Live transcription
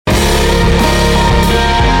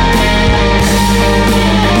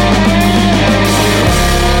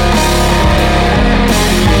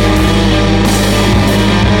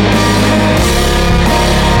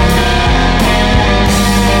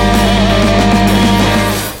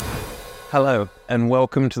Hello, and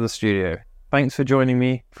welcome to the studio. Thanks for joining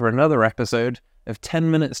me for another episode of 10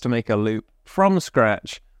 minutes to make a loop from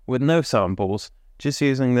scratch with no samples, just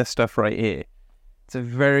using this stuff right here. It's a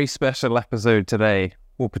very special episode today,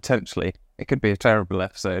 or potentially, it could be a terrible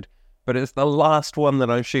episode, but it's the last one that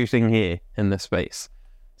I'm shooting here in this space.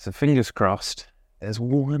 So fingers crossed, there's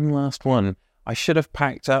one last one. I should have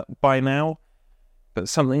packed up by now, but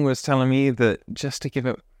something was telling me that just to give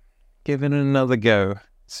it another go.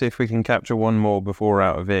 See if we can capture one more before we're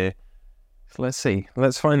out of here. So let's see.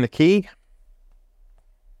 Let's find the key.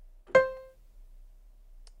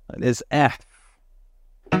 That is F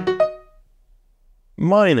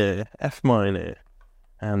minor. F minor.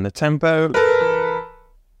 And the tempo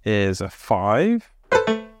is a 5,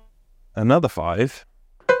 another 5,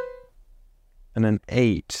 and an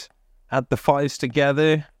 8. Add the 5s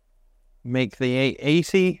together, make the 8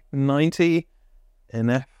 80, 90, and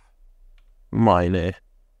F minor.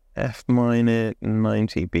 F minor,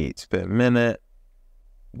 90 beats per minute,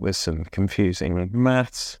 with some confusing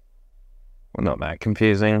maths. Well, not that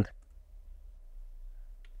confusing.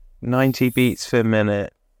 90 beats per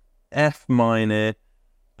minute, F minor,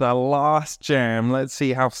 the last jam. Let's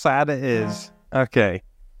see how sad it is. Okay,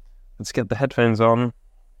 let's get the headphones on.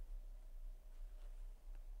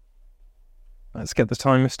 Let's get the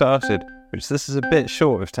timer started, which this is a bit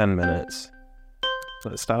short of 10 minutes.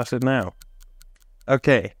 Let's start it now.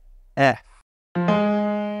 Okay. F.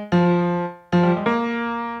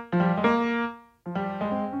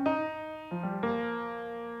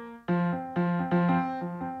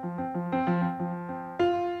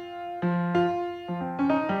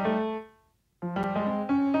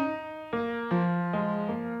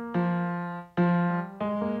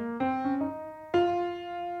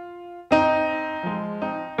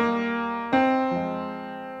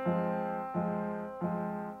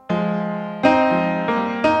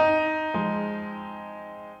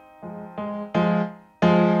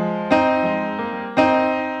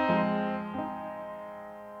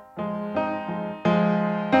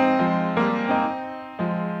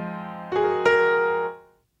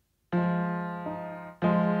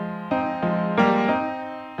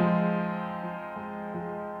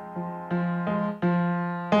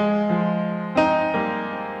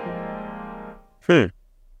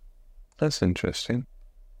 That's interesting.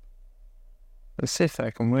 Let's see if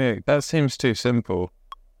that can work. That seems too simple.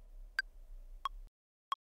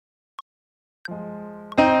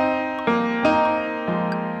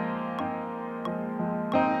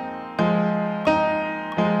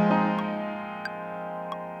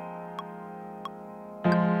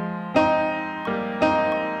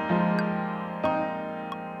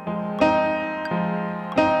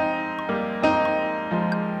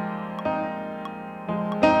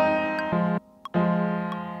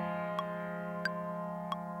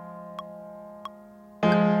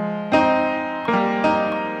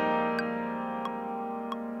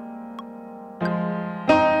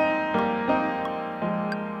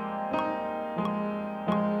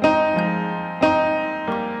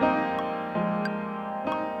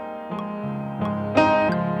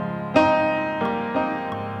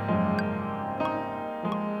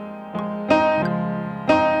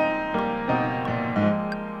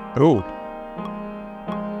 Oh.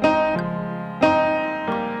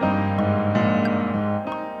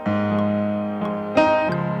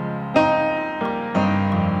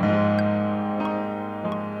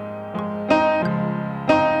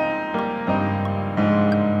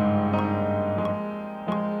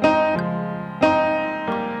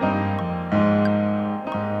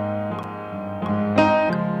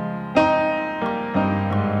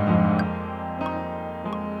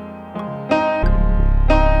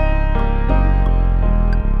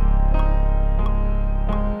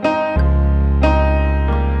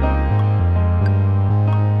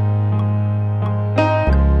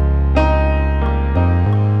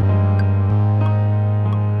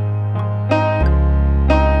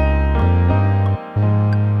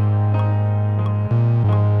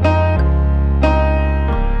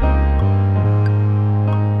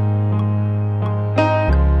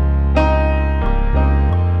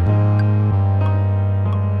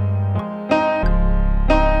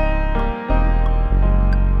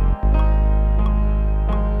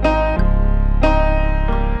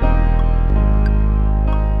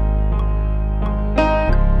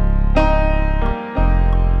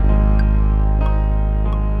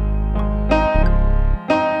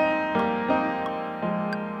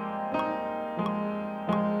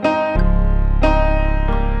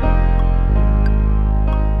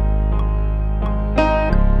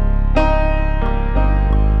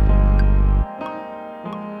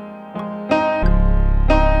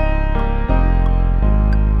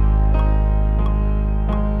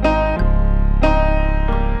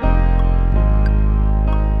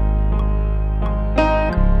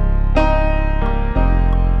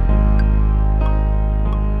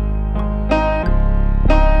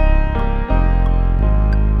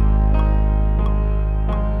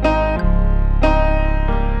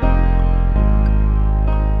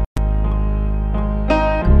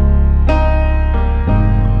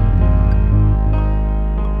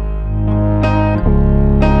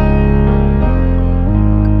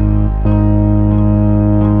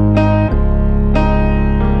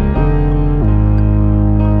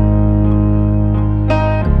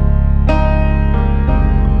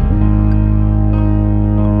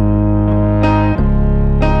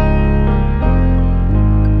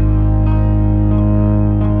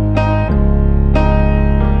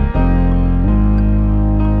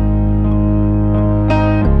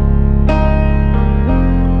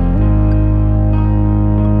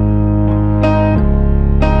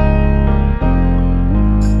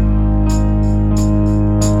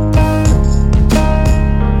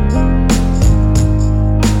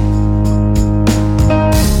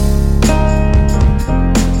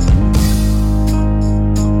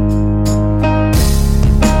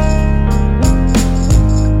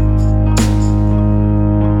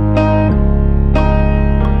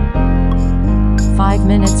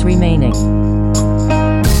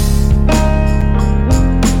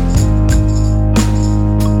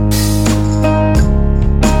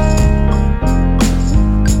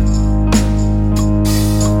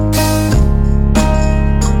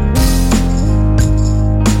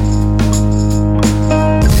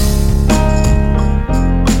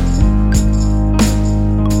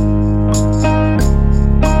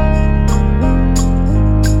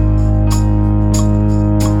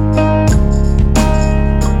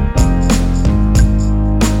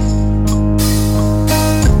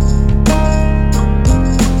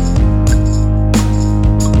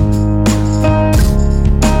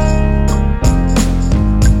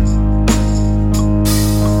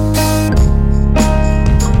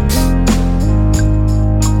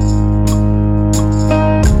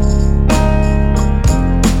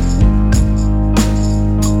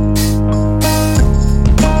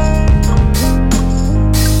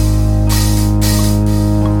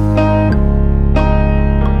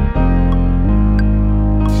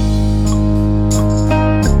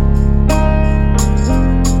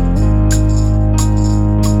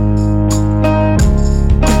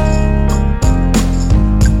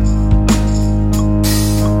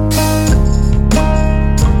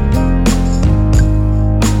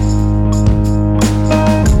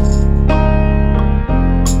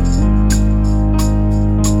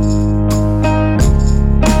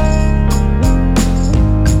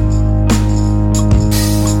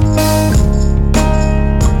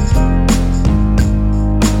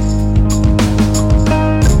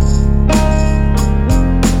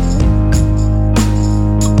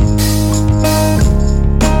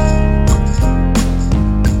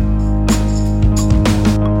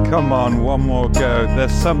 Come on, one more go.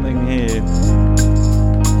 There's something here.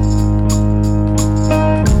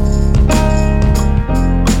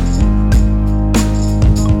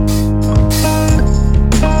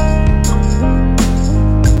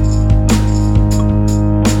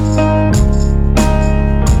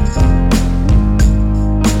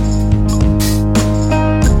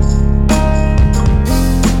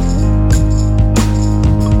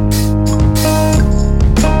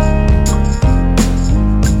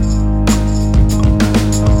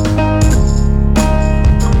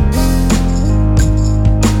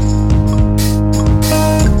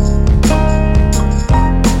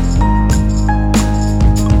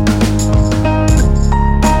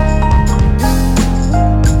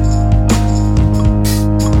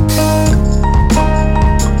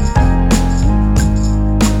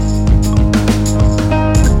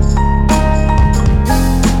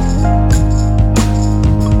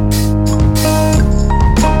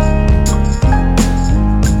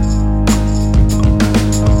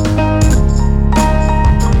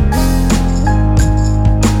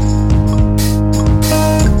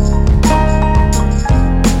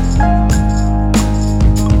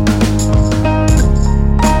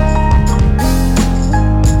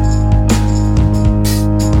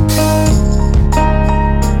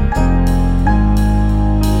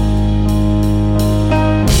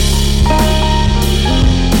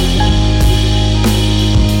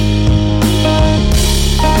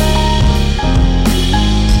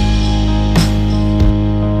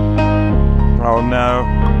 Oh no.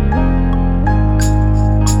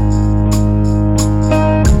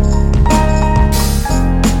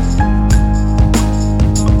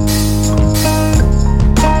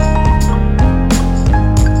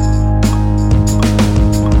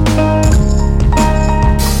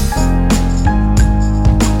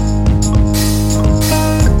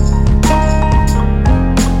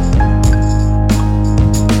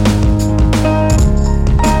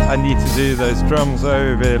 I need to do those drums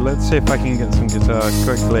over. Let's see if I can get some guitar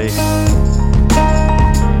quickly.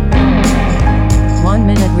 1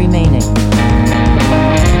 minute remaining.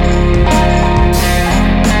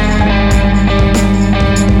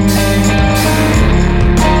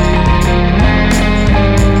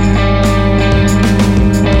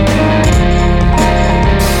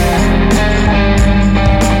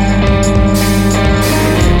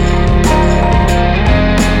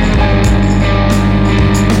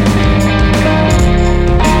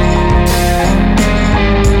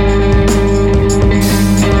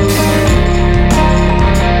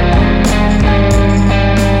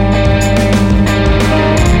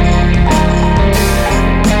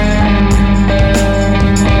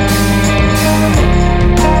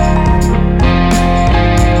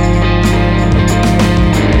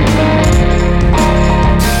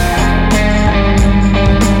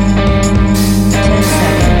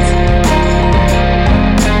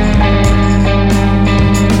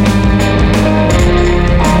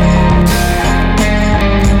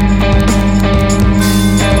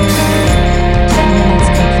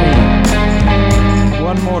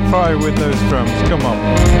 Hi-fi with those drums, come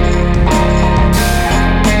on.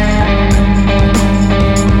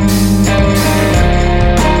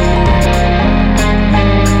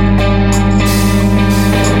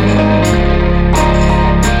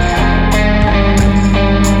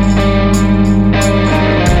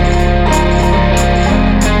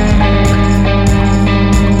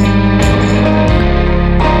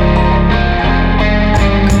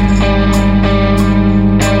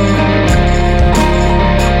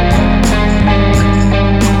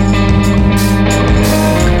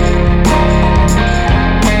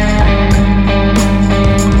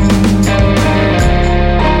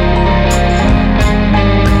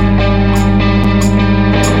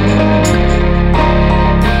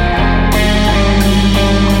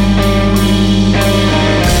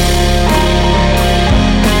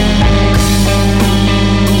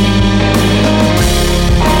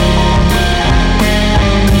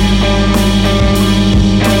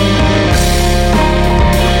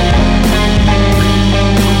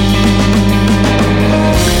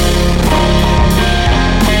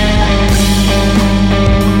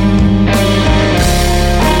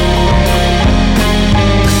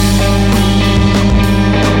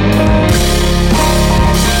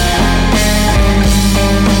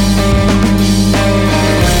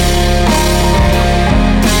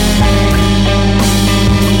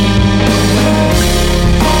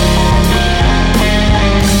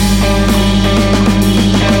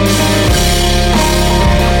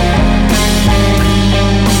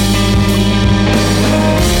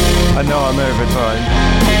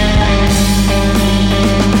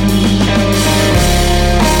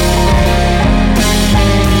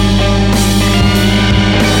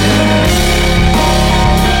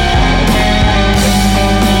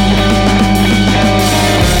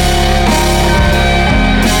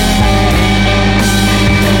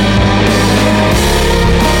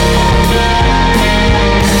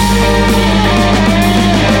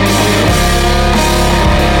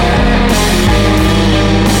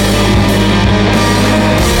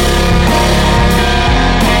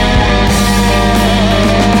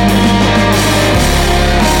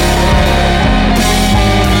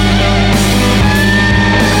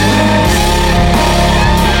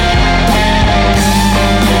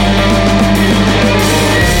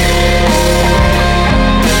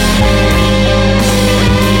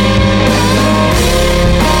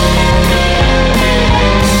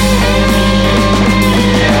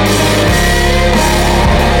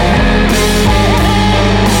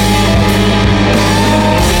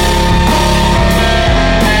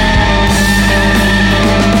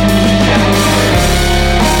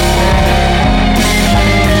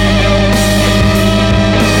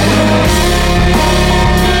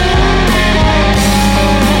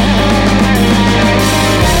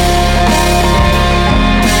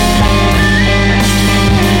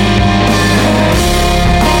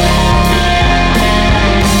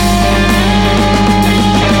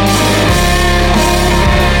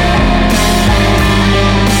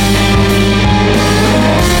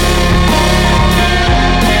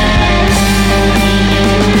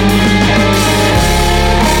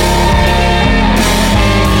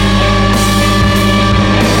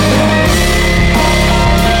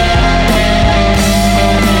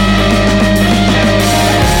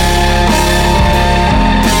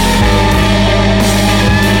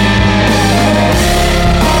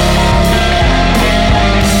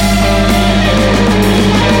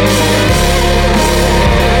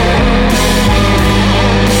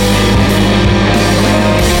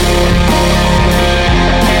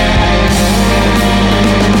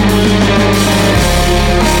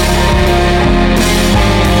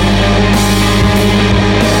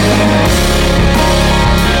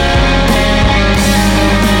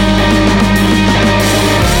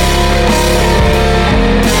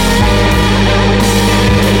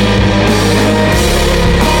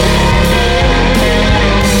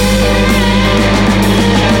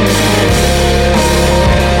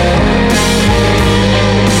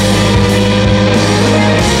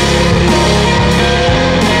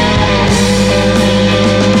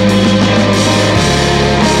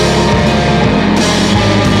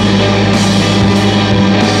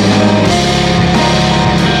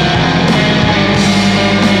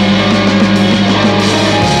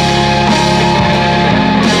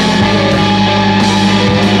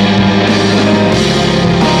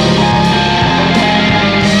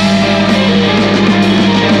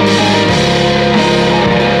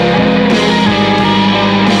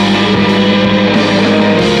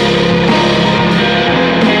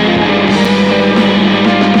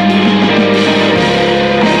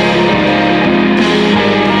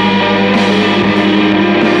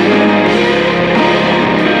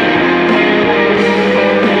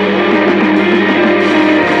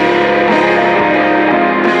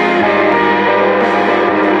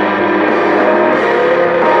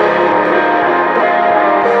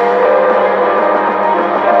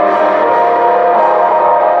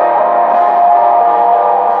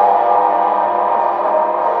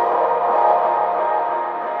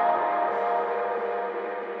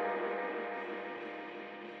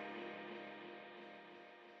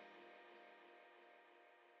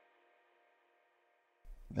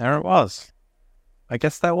 there it was. I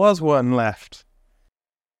guess there was one left.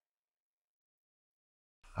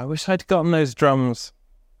 I wish I'd gotten those drums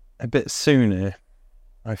a bit sooner.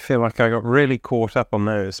 I feel like I got really caught up on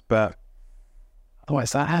those, but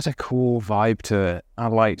otherwise that had a cool vibe to it. I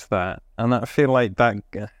liked that. And I feel like that,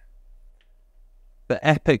 the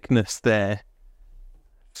epicness there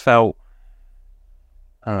felt,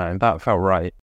 I don't know, that felt right.